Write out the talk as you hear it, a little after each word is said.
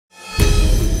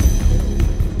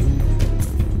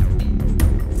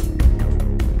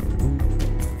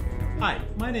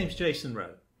name's Jason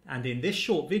Rowe, and in this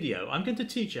short video I'm going to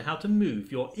teach you how to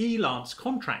move your Elance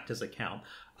Contractors account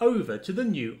over to the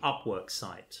new Upwork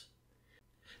site.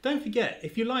 Don't forget,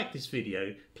 if you like this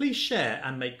video, please share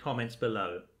and make comments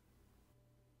below.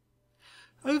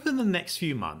 Over the next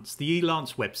few months, the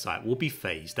Elance website will be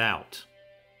phased out.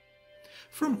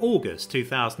 From August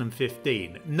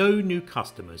 2015, no new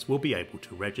customers will be able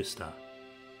to register.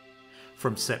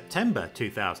 From September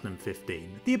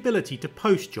 2015, the ability to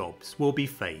post jobs will be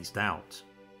phased out.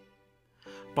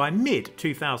 By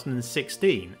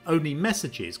mid-2016, only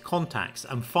messages, contacts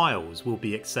and files will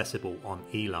be accessible on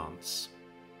Elance.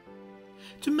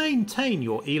 To maintain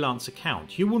your Elance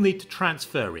account, you will need to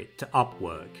transfer it to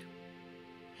Upwork.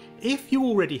 If you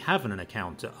already have an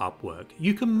account at Upwork,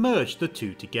 you can merge the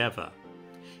two together.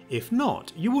 If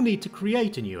not, you will need to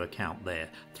create a new account there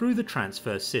through the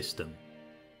transfer system.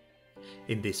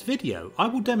 In this video, I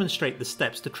will demonstrate the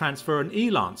steps to transfer an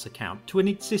Elance account to an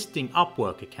existing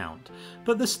Upwork account,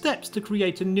 but the steps to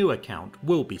create a new account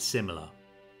will be similar.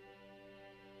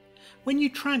 When you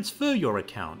transfer your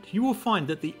account, you will find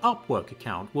that the Upwork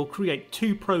account will create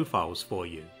two profiles for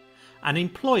you, an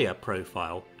employer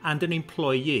profile and an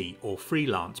employee or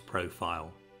freelance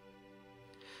profile.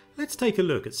 Let's take a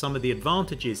look at some of the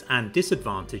advantages and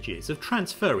disadvantages of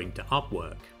transferring to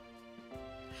Upwork.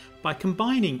 By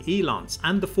combining Elance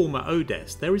and the former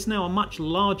Odesk, there is now a much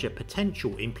larger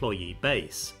potential employee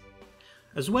base.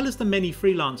 As well as the many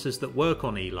freelancers that work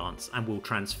on Elance and will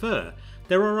transfer,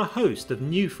 there are a host of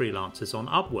new freelancers on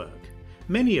Upwork,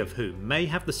 many of whom may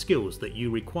have the skills that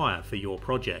you require for your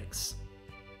projects.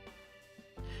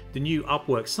 The new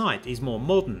Upwork site is more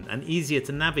modern and easier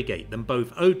to navigate than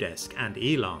both Odesk and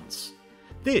Elance.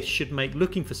 This should make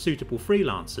looking for suitable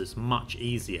freelancers much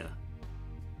easier.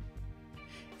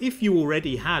 If you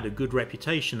already had a good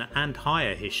reputation and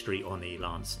hire history on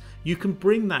Elance, you can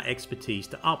bring that expertise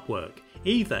to Upwork,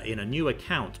 either in a new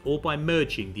account or by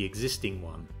merging the existing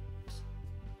one.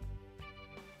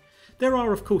 There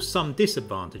are of course some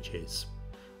disadvantages.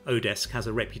 Odesk has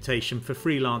a reputation for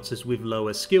freelancers with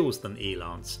lower skills than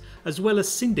Elance, as well as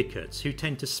syndicates who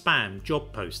tend to spam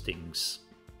job postings.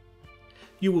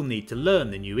 You will need to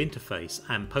learn the new interface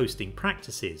and posting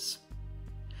practices.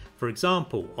 For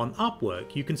example, on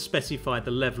Upwork you can specify the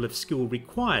level of skill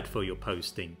required for your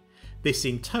posting. This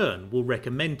in turn will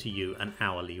recommend to you an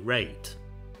hourly rate.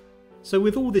 So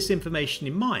with all this information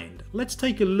in mind, let's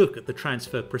take a look at the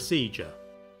transfer procedure.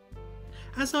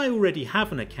 As I already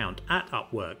have an account at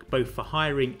Upwork both for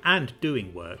hiring and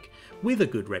doing work, with a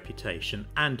good reputation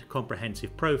and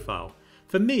comprehensive profile,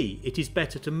 for me it is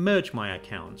better to merge my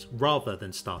accounts rather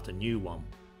than start a new one.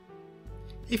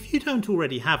 If you don't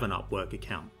already have an Upwork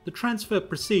account, the transfer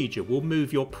procedure will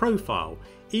move your profile,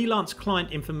 Elance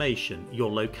client information,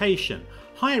 your location,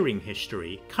 hiring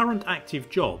history, current active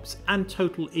jobs and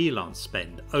total Elance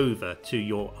spend over to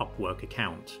your Upwork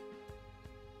account.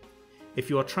 If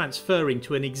you are transferring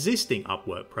to an existing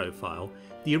Upwork profile,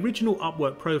 the original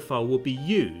Upwork profile will be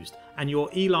used and your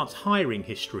Elance hiring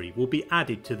history will be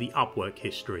added to the Upwork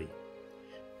history.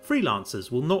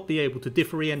 Freelancers will not be able to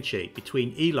differentiate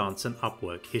between Elance and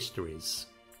Upwork histories.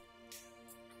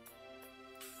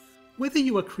 Whether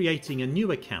you are creating a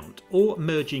new account or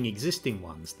merging existing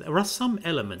ones, there are some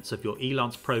elements of your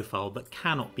Elance profile that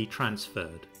cannot be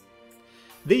transferred.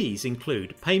 These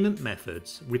include payment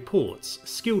methods, reports,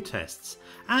 skill tests,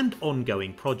 and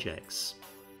ongoing projects.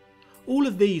 All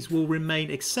of these will remain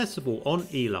accessible on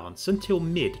Elance until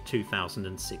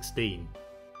mid-2016.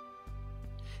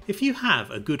 If you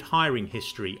have a good hiring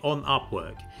history on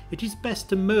Upwork, it is best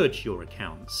to merge your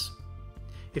accounts.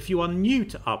 If you are new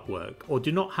to Upwork or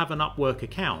do not have an Upwork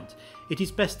account, it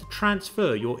is best to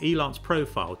transfer your Elance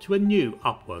profile to a new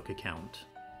Upwork account.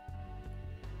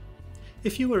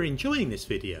 If you are enjoying this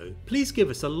video, please give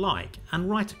us a like and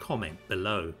write a comment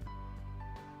below.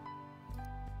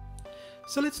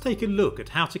 So let's take a look at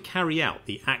how to carry out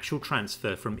the actual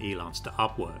transfer from Elance to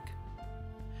Upwork.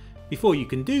 Before you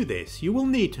can do this, you will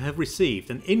need to have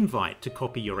received an invite to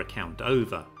copy your account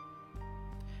over.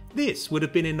 This would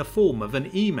have been in the form of an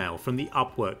email from the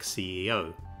Upwork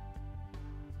CEO.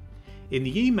 In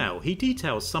the email, he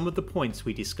details some of the points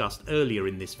we discussed earlier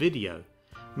in this video,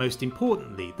 most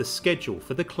importantly the schedule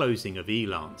for the closing of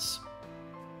Elance.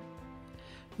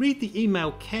 Read the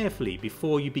email carefully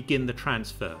before you begin the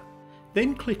transfer,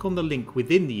 then click on the link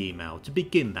within the email to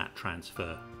begin that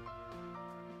transfer.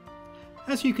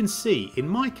 As you can see, in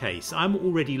my case I am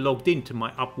already logged into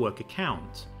my Upwork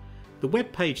account. The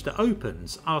web page that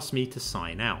opens asks me to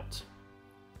sign out.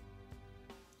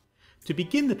 To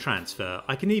begin the transfer,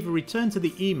 I can either return to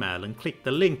the email and click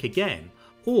the link again,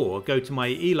 or go to my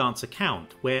Elance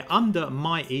account, where under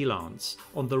My Elance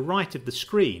on the right of the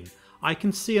screen I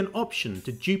can see an option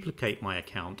to duplicate my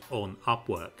account on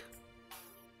Upwork.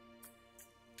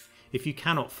 If you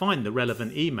cannot find the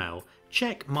relevant email,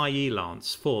 check My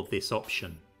Elance for this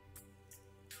option.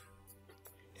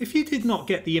 If you did not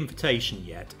get the invitation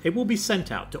yet, it will be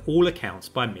sent out to all accounts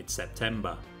by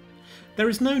mid-September. There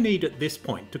is no need at this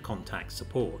point to contact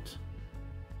support.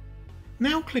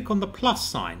 Now click on the plus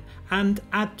sign and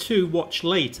Add to Watch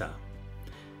Later.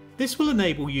 This will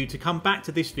enable you to come back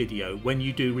to this video when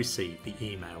you do receive the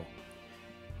email.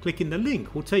 Clicking the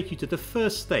link will take you to the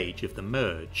first stage of the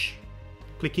merge.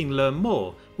 Clicking Learn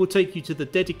More will take you to the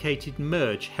dedicated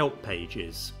merge help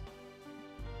pages.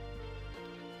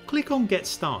 Click on Get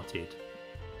Started.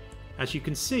 As you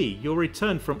can see, you'll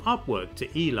return from Upwork to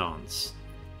Elance.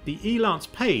 The Elance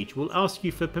page will ask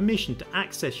you for permission to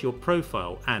access your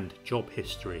profile and job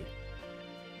history.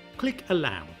 Click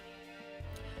Allow.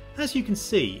 As you can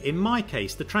see, in my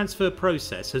case the transfer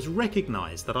process has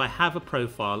recognised that I have a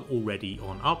profile already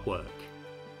on Upwork.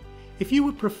 If you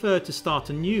would prefer to start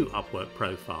a new Upwork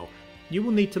profile, you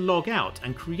will need to log out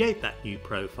and create that new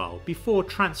profile before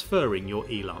transferring your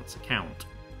Elance account.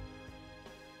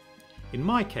 In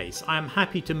my case, I am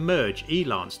happy to merge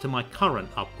Elance to my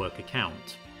current Upwork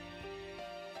account.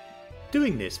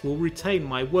 Doing this will retain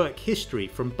my work history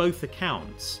from both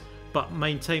accounts, but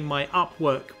maintain my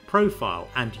Upwork profile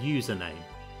and username.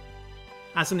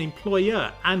 As an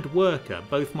employer and worker,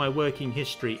 both my working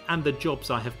history and the jobs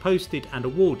I have posted and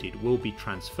awarded will be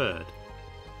transferred.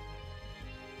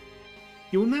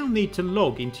 You will now need to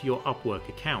log into your Upwork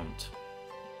account.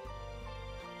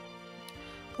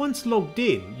 Once logged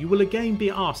in, you will again be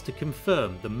asked to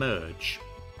confirm the merge.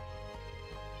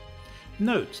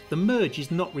 Note, the merge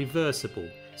is not reversible,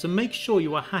 so make sure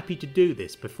you are happy to do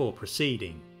this before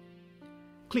proceeding.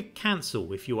 Click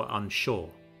Cancel if you are unsure.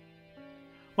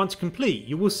 Once complete,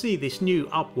 you will see this new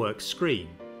Upwork screen.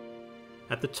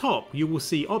 At the top, you will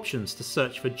see options to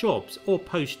search for jobs or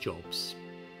post jobs.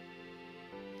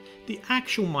 The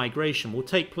actual migration will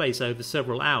take place over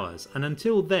several hours, and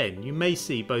until then you may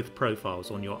see both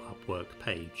profiles on your Upwork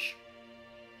page.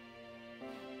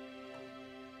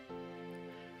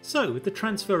 So, with the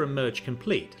transfer and merge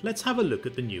complete, let's have a look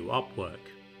at the new Upwork.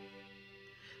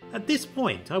 At this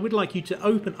point, I would like you to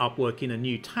open Upwork in a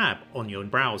new tab on your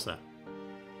browser.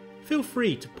 Feel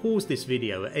free to pause this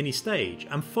video at any stage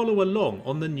and follow along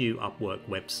on the new Upwork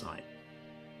website.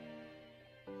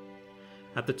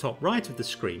 At the top right of the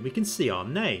screen we can see our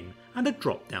name and a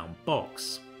drop-down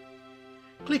box.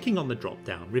 Clicking on the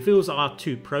drop-down reveals our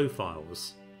two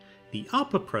profiles. The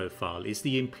upper profile is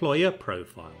the employer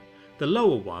profile, the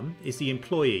lower one is the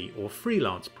employee or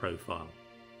freelance profile.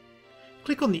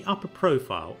 Click on the upper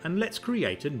profile and let's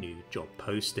create a new job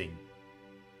posting.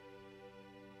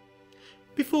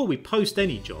 Before we post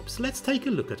any jobs, let's take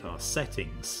a look at our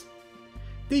settings.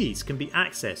 These can be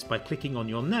accessed by clicking on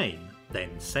your name, then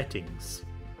Settings.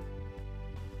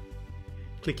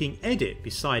 Clicking Edit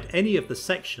beside any of the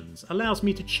sections allows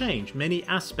me to change many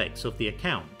aspects of the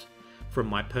account, from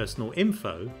my personal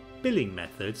info, billing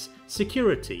methods,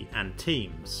 security and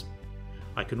teams.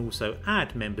 I can also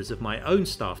add members of my own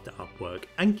staff to Upwork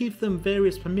and give them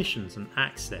various permissions and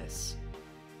access.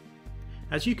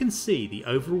 As you can see, the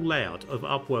overall layout of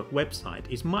Upwork website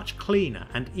is much cleaner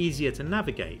and easier to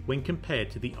navigate when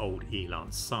compared to the old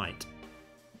Elance site.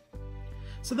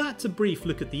 So that's a brief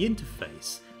look at the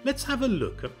interface. Let's have a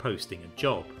look at posting a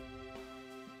job.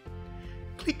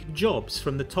 Click Jobs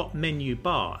from the top menu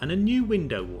bar and a new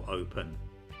window will open.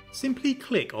 Simply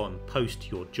click on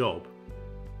Post Your Job.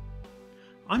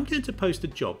 I'm going to post a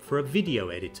job for a video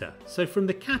editor, so from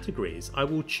the categories I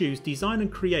will choose Design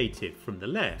and Creative from the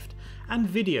left and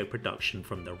Video Production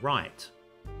from the right.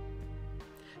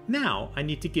 Now I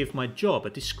need to give my job a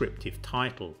descriptive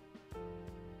title.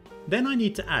 Then I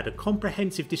need to add a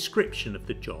comprehensive description of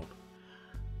the job.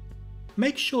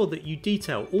 Make sure that you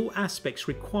detail all aspects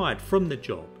required from the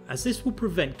job, as this will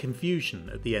prevent confusion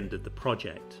at the end of the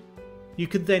project. You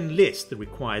could then list the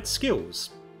required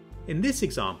skills. In this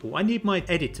example, I need my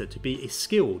editor to be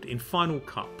skilled in Final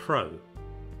Cut Pro.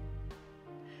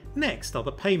 Next are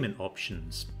the payment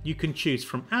options. You can choose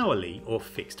from hourly or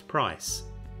fixed price.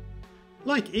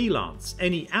 Like Elance,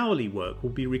 any hourly work will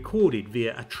be recorded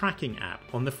via a tracking app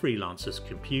on the freelancer's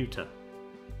computer.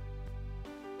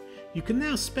 You can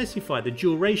now specify the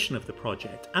duration of the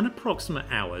project and approximate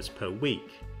hours per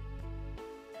week.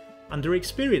 Under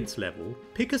Experience Level,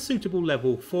 pick a suitable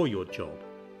level for your job.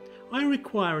 I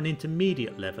require an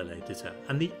intermediate level editor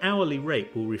and the hourly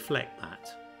rate will reflect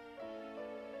that.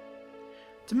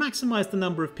 To maximise the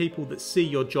number of people that see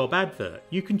your job advert,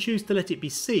 you can choose to let it be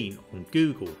seen on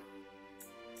Google.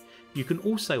 You can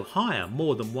also hire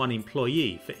more than one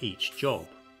employee for each job.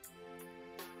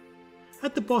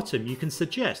 At the bottom you can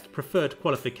suggest preferred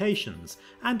qualifications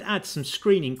and add some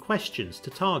screening questions to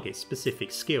target specific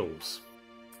skills.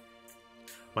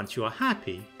 Once you are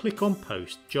happy, click on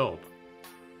Post Job.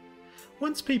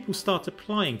 Once people start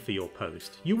applying for your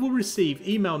post, you will receive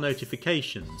email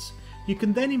notifications. You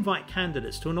can then invite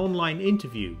candidates to an online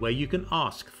interview where you can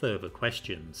ask further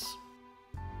questions.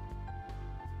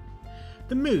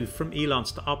 The move from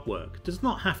Elance to Upwork does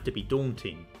not have to be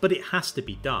daunting, but it has to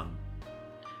be done.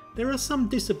 There are some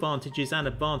disadvantages and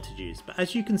advantages, but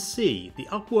as you can see, the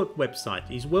Upwork website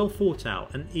is well thought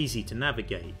out and easy to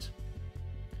navigate.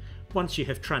 Once you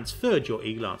have transferred your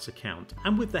Elance account,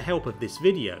 and with the help of this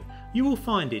video, you will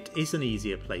find it is an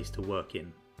easier place to work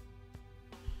in.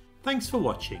 Thanks for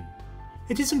watching.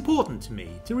 It is important to me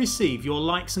to receive your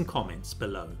likes and comments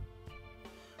below.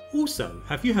 Also,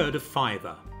 have you heard of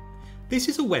Fiverr? This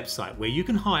is a website where you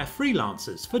can hire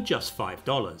freelancers for just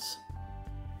 $5.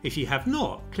 If you have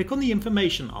not, click on the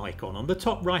information icon on the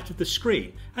top right of the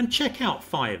screen and check out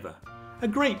Fiverr, a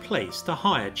great place to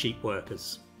hire cheap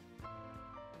workers.